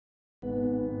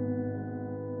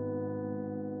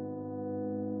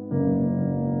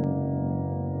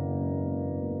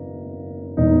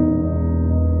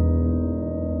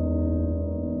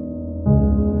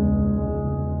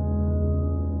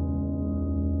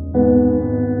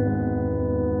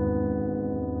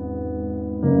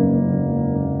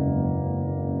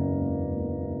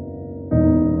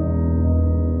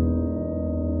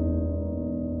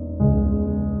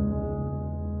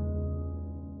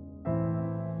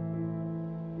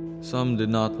Some did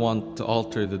not want to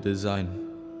alter the design.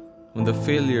 When the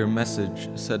failure message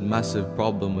said massive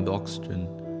problem with oxygen,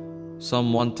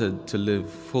 some wanted to live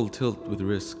full tilt with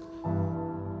risk.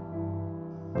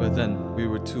 By then, we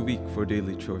were too weak for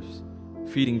daily chores.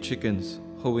 Feeding chickens,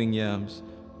 hoeing yams,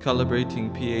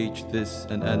 calibrating pH this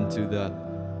and N to that,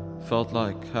 felt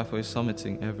like halfway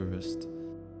summiting Everest.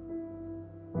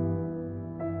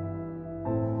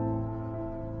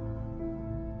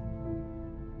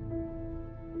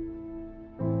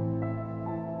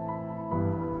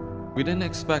 We didn't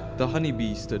expect the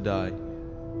honeybees to die.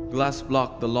 Glass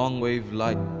blocked the long wave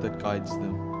light that guides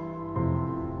them.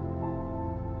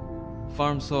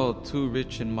 Farm soil too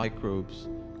rich in microbes.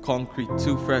 Concrete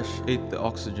too fresh ate the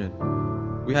oxygen.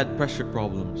 We had pressure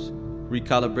problems.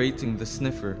 Recalibrating the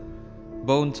sniffer.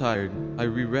 Bone tired, I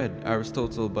reread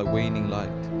Aristotle by waning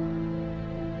light.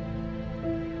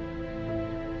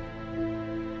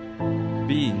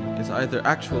 Being is either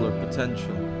actual or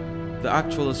potential. The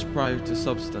actual is prior to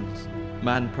substance,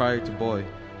 man prior to boy,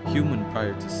 human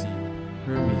prior to seed,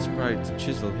 Hermes prior to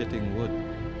chisel hitting wood.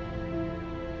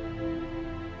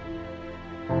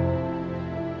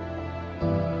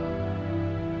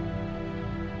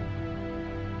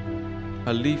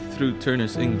 I leafed through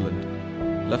Turner's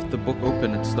England, left the book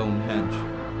open at Stonehenge.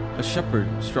 A shepherd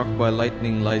struck by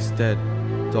lightning lies dead,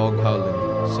 dog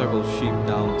howling, several sheep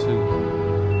down too.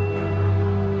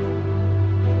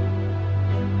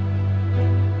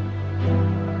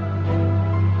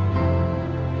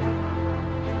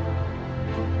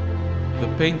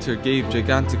 The painter gave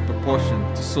gigantic proportion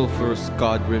to sulphurous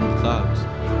god-rimmed clouds,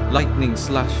 lightning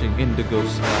slashing indigo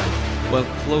sky, while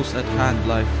close at hand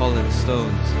lie fallen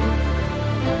stones.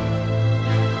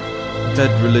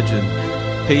 Dead religion,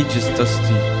 pages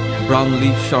dusty, brown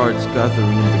leaf shards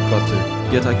gathering in the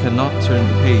gutter, yet I cannot turn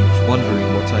the page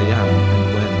wondering what I am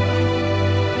and when.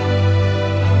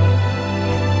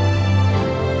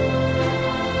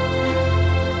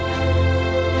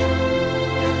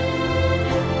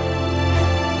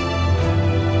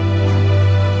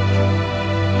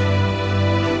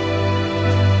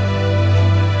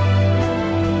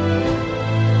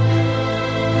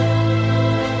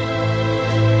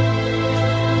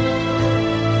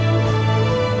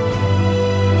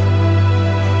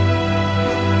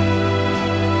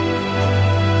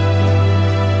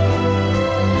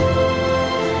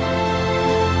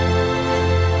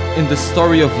 In the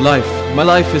story of life, my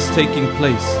life is taking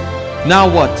place. Now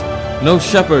what? No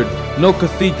shepherd, no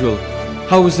cathedral.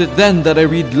 How is it then that I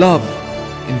read love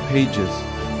in pages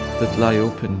that lie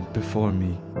open before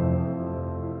me?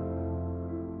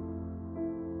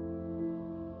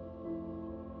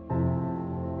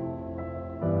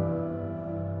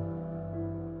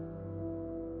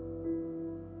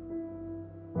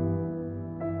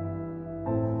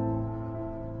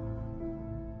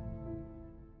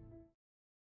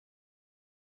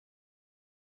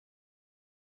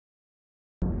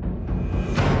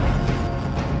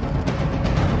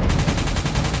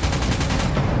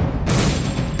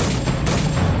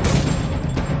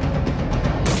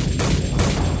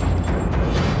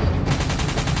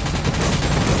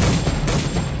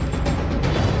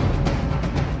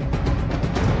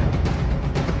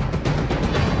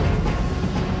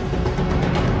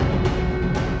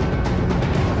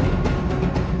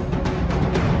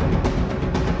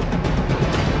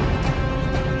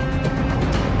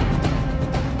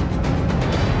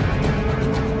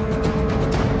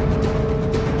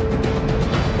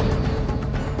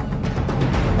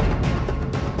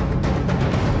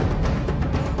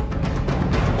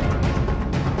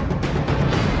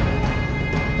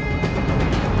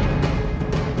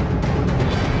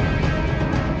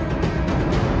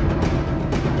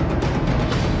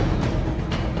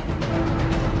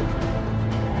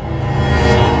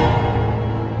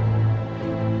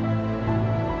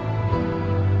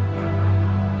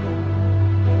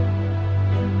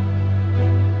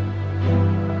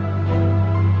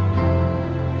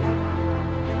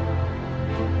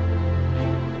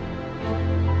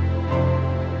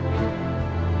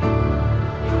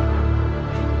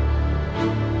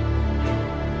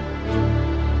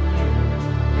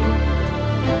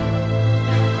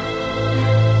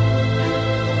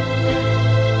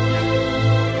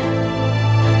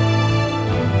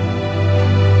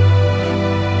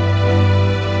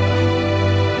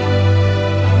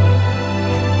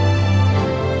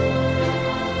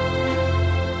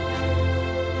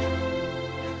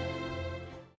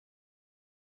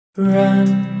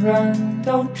 Run, run,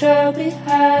 don't trail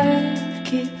behind.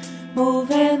 Keep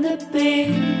moving, the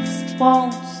beast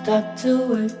won't stop till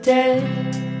we're dead.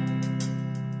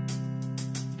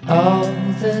 All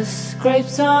the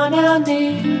scrapes on our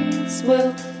knees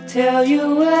will tell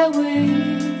you where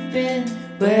we've been,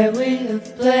 where we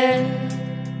have bled.